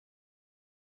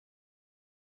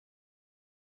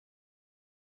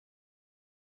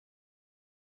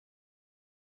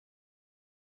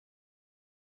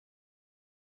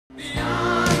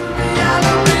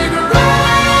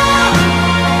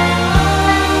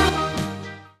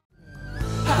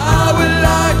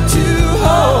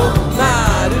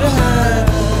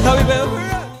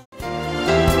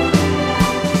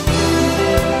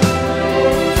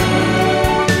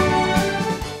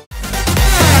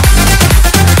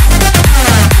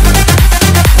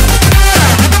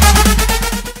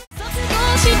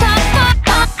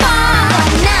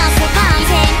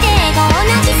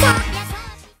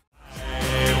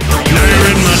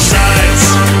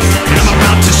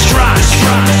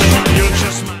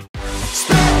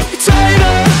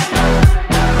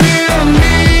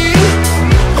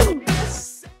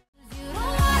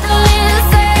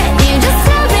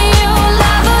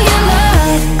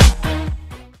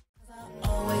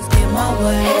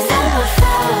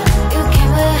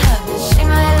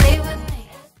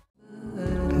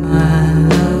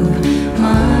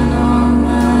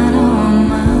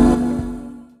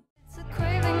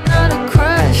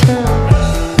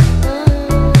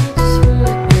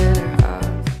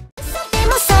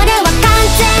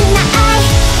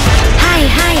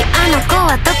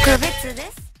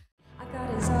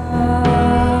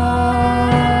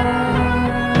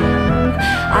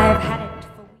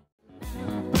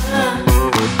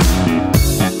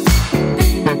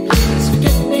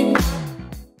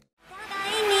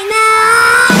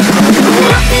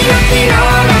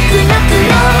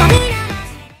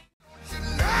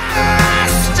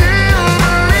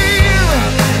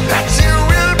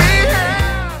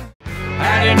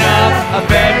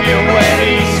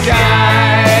February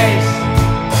skies.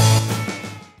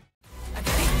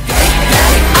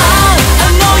 I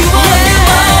know you wanna get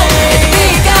home.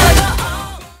 You gotta go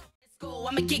home. Let's go.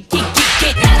 I'ma get.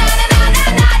 Na na na na na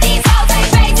na. These hoes ain't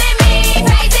facing me.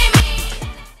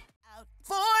 Out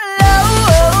for love.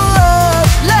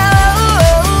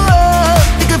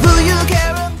 Think of who you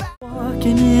care about.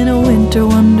 Walking in a winter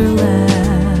wonderland.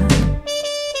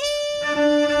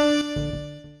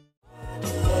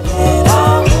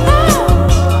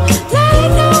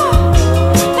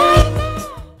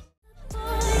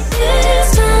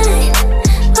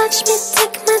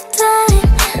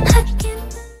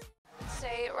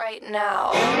 Right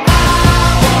now.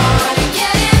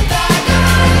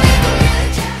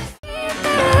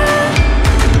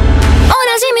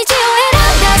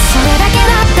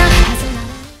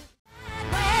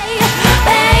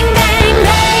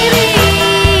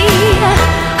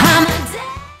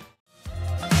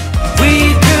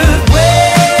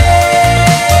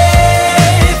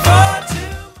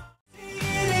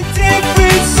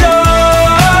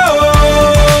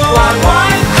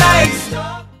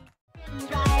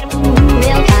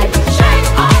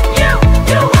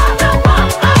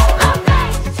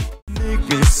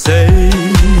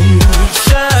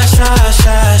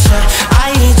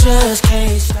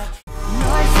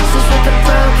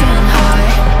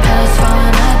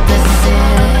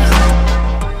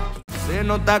 Se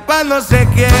nota cuando se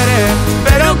quiere,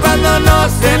 pero cuando no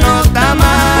se nota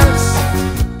más.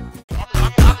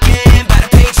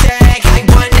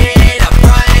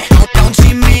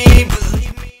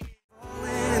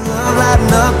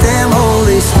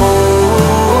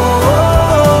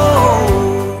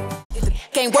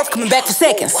 Ain't worth coming back for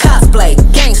seconds. Cosplay,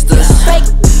 gangsters, fake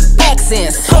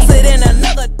accents, posted in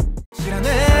another.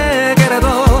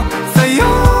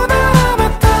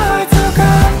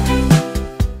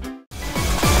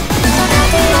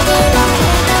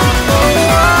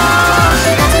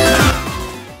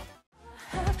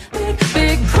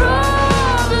 Big problems.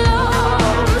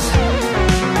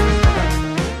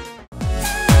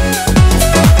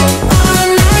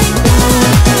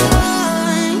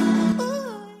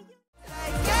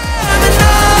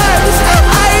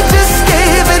 I just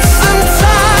gave it some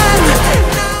time.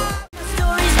 The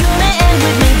story's gonna end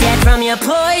with me dead from your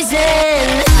poison.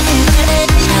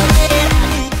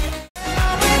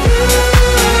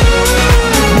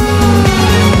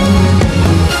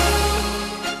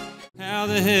 How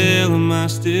the hell am I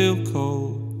still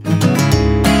cold?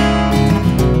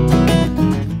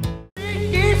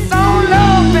 Keeps on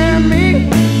loving me.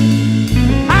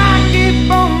 I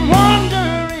keep on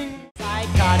wondering.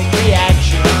 Psychotic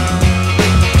reaction.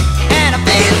 And I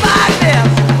feel like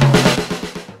this.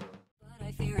 But I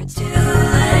fear it's too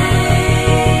late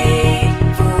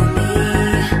for me.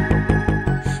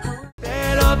 Te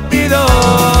lo pido,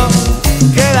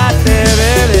 quédate,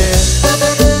 bebé.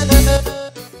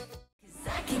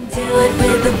 I can do it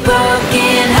with a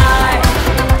broken heart.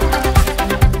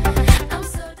 I'm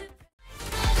so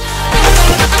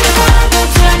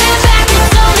turning back,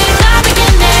 it's only our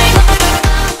beginning.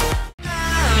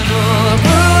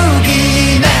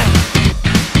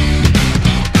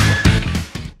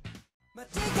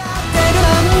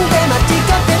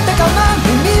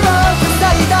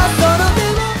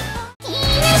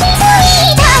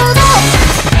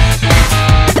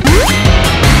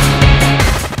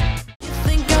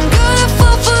 Think I'm gonna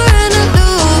fall for an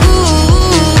illusion.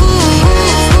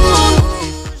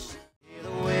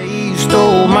 The way you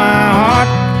stole my heart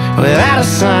without a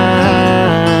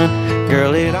sign.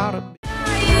 Girl, it ought to be.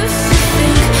 I used to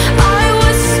think I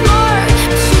was smart,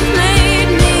 but you made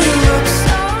me look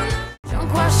so drunk,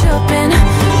 wash up in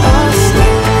Austin.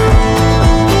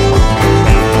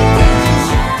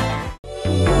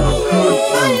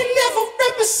 Never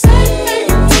represent me.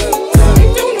 You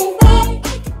do no wrong.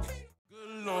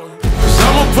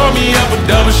 Someone pour me up a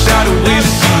double shot of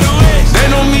whiskey. They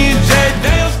know me and Jay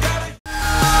Dale's got it.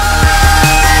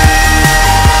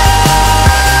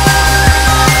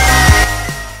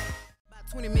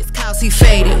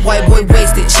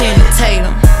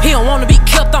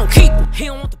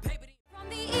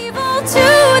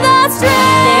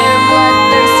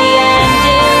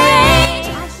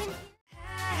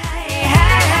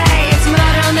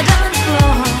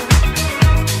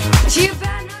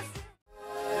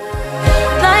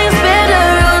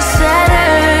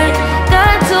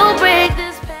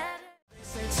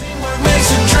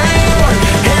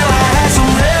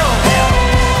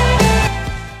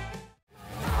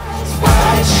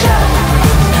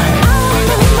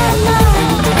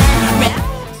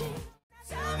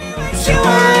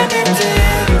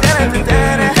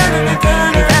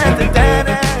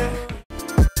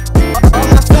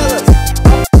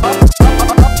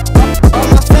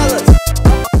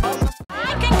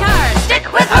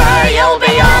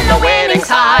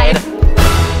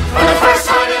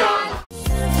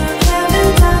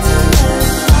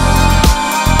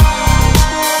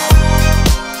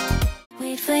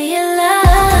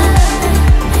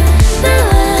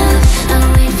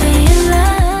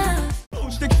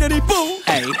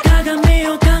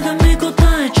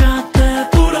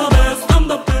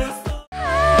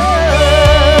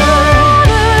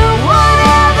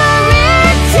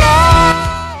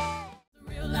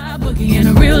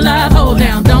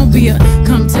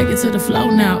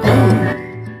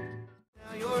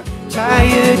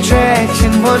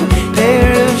 one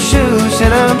pair of shoes,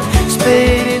 and I'm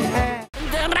split in half.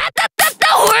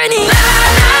 Horny.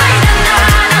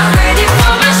 Ready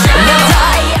for my show.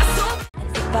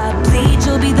 If I bleed,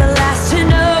 you'll be the last to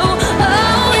know.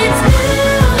 Oh, it's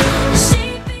new.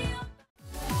 Shaping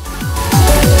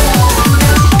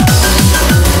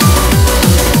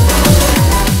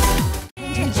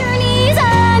your journey's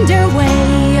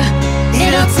underway.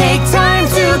 It'll take time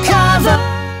to cover.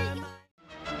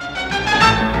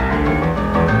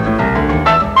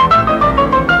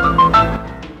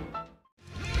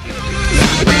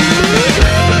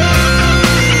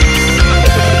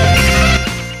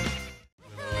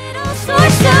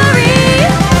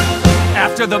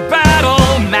 After the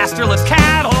battle, masterless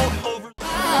cattle over.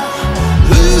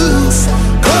 Lose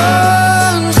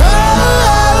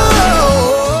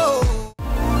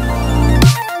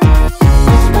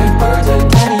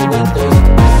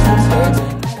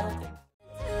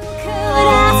Could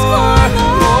ask for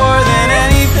more than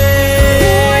anything.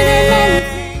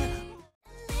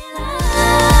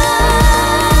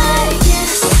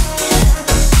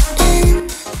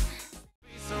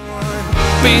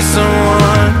 Be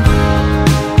someone.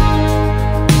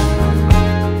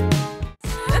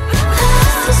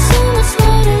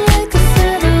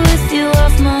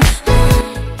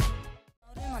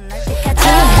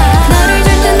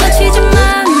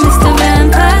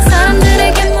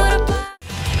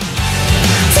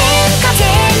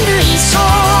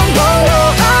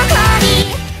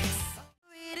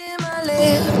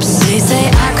 They say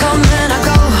I come and I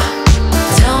go.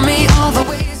 Tell me all the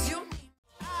ways you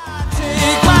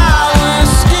Take my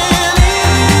skinny.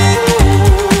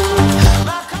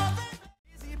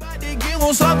 Is he about to give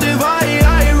on something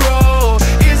high roll?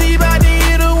 Is he about to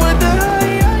hit her with the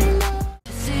high?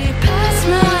 see past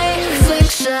my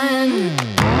reflection.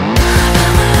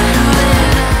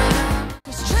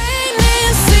 This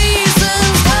training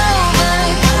season's over.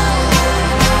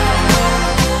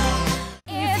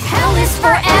 If hell is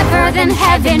forever, then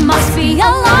heaven must be a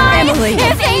lie. Emily.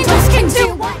 If angels can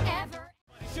do whatever.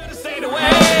 Should've stayed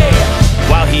away.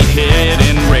 While he hid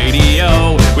in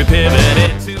radio, we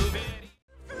pivoted to video.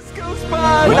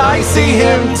 When I see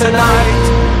him tonight,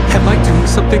 Am I doing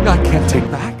something I can't take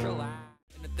back?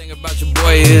 The thing about your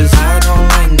boy is I don't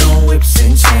like no whips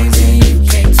and chains, and you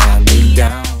can't tie me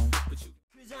down.